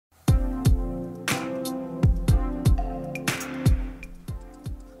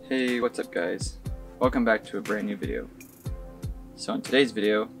Hey, what's up guys? Welcome back to a brand new video. So in today's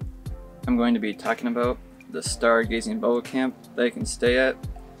video, I'm going to be talking about the stargazing bubble camp that I can stay at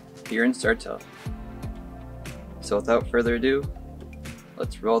here in Sartell. So without further ado,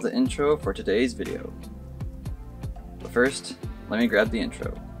 let's roll the intro for today's video. But first, let me grab the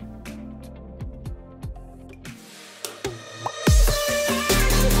intro.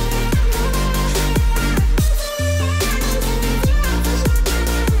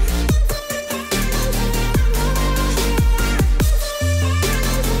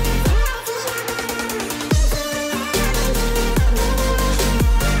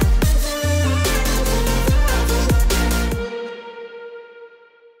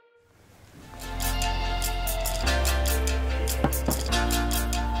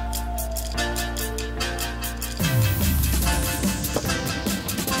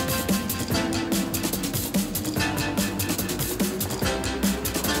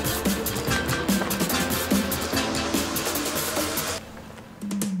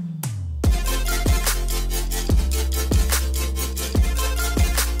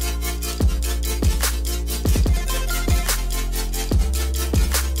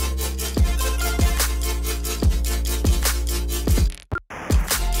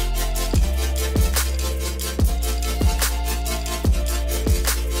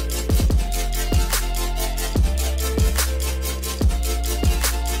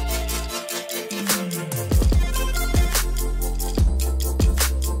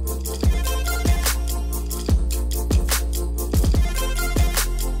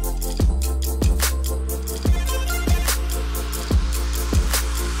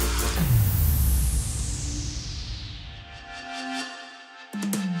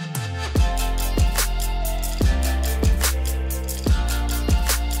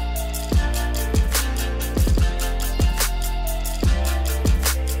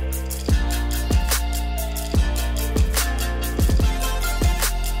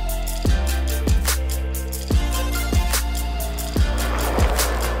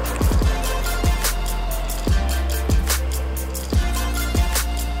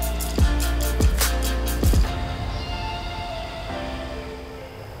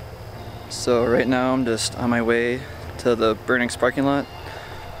 So right now I'm just on my way to the Burnix parking lot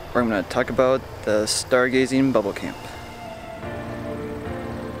where I'm going to talk about the stargazing bubble camp.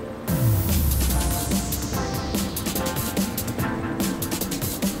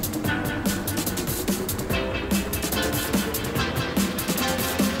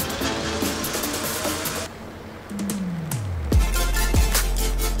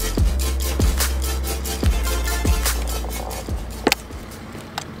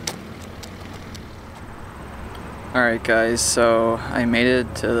 Alright guys, so I made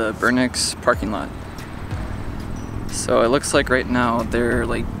it to the Burnix parking lot. So it looks like right now they're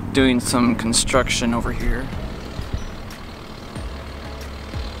like doing some construction over here.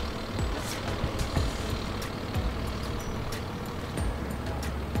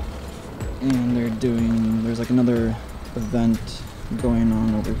 And there's like another event going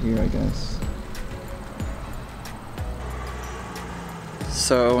on over here, I guess.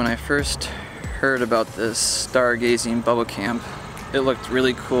 So when I first heard about this stargazing bubble camp, it looked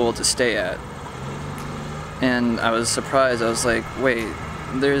really cool to stay at. And I was surprised. I was like, wait,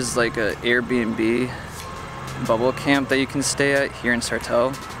 there's like a Airbnb bubble camp that you can stay at here in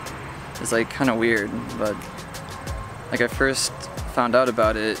Sartell? It's like kind of weird, but like I first found out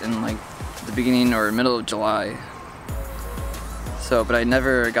about it in like the beginning or middle of July. So, but I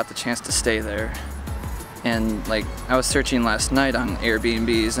never got the chance to stay there. And like I was searching last night on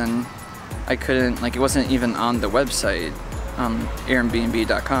Airbnbs and I couldn't, like it wasn't even on the website,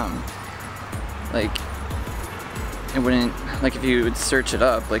 Airbnb.com. Like it wouldn't, like if you would search it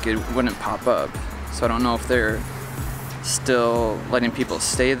up, like it wouldn't pop up. So I don't know if they're still letting people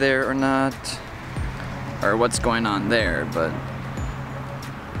stay there or not, or what's going on there, but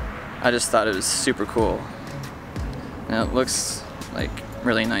I just thought it was super cool. And it looks like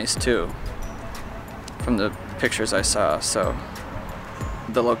really nice too, from the pictures I saw. So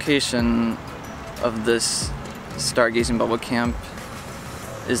the location of this stargazing bubble camp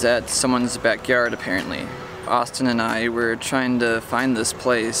is at someone's backyard apparently. Austin and I were trying to find this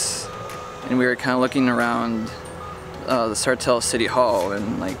place and we were kind of looking around the Sartell City Hall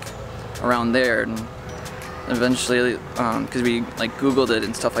and like around there, and eventually because we like Googled it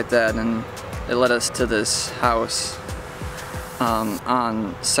and stuff like that, and it led us to this house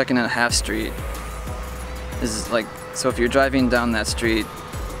on 2nd and Half Street. Is like, so if you're driving down that street,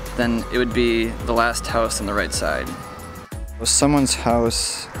 then it would be the last house on the right side. Someone's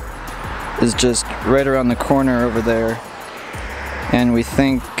house is just right around the corner over there, and we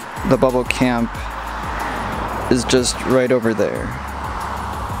think the bubble camp is just right over there.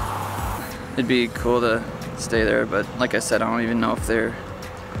 It'd be cool to stay there, but like I said, I don't even know if they're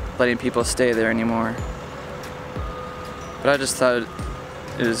letting people stay there anymore. But I just thought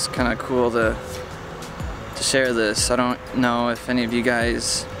it was kind of cool to share this. I don't know if any of you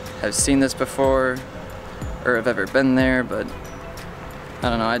guys have seen this before or have ever been there, but I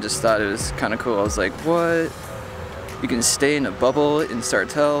don't know, I just thought it was kind of cool. I was like, what? You can stay in a bubble in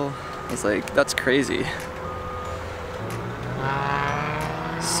Sartell? I was like, that's crazy.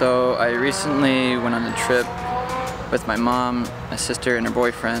 So I recently went on a trip with my mom, my sister, and her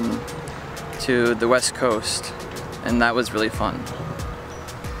boyfriend to the West Coast, and that was really fun.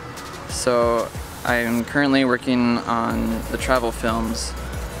 So I'm currently working on the travel films,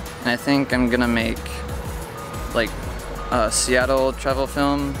 and I think I'm gonna make like a Seattle travel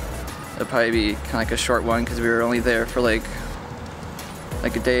film. It'll probably be kind of like a short one because we were only there for like a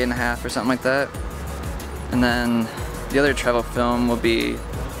day and a half or something like that. And then the other travel film will be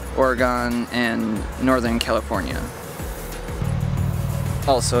Oregon and Northern California.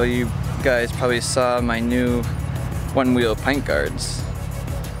 Also, you guys probably saw my new one-wheel pint guards.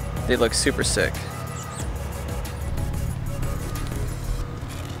 They look super sick.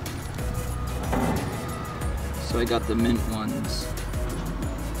 So I got the mint ones.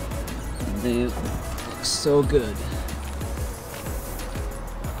 They look so good.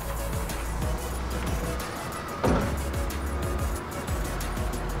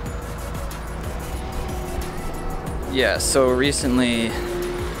 Yeah, so recently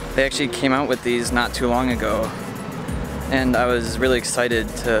they actually came out with these not too long ago, and I was really excited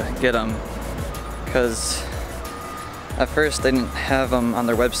to get them because at first they didn't have them on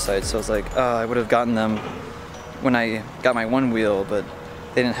their website, so I was like, oh, I would have gotten them when I got my one wheel, but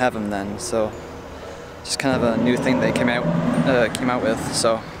they didn't have them then, so just kind of a new thing they came out with,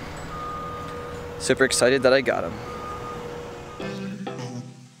 so super excited that I got them.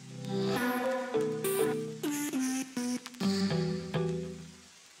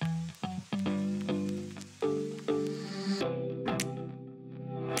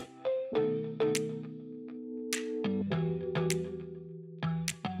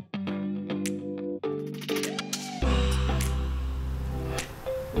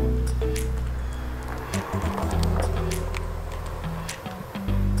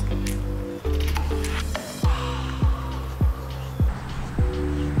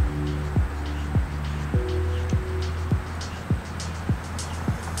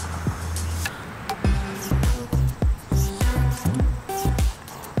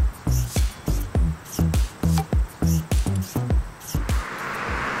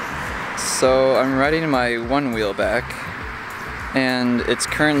 So I'm riding my one wheel back, and it's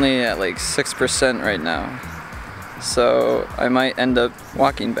currently at like 6% right now. So I might end up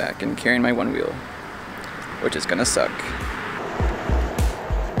walking back and carrying my one wheel, which is gonna suck.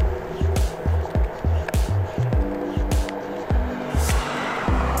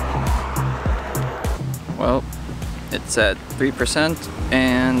 Well, it's at 3%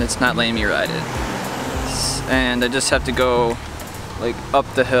 and it's not letting me ride it. And I just have to go like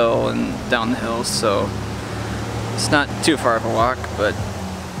up the hill and down the hill, so it's not too far of a walk, but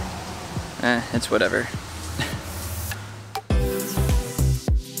it's whatever.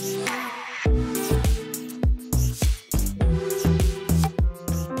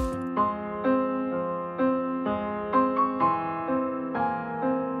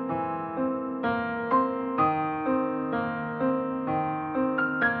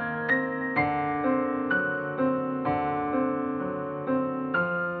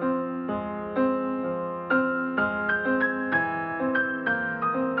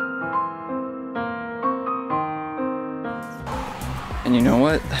 And you know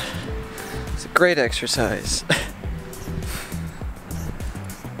what? It's a great exercise.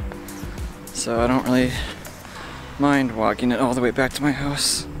 So I don't really mind walking it all the way back to my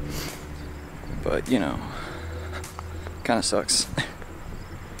house. But you know, kind of sucks.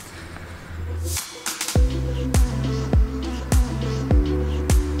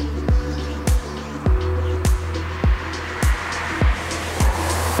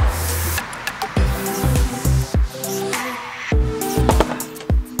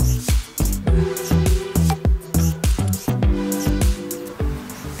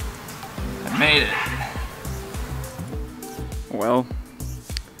 Made it. Well,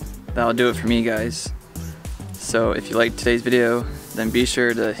 that'll do it for me, guys. So if you liked today's video, then be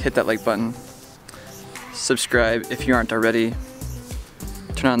sure to hit that like button, subscribe if you aren't already,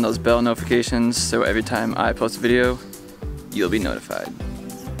 turn on those bell notifications so every time I post a video, you'll be notified.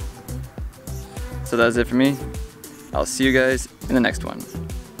 So that's it for me. I'll see you guys in the next one.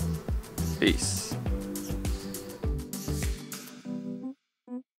 Peace.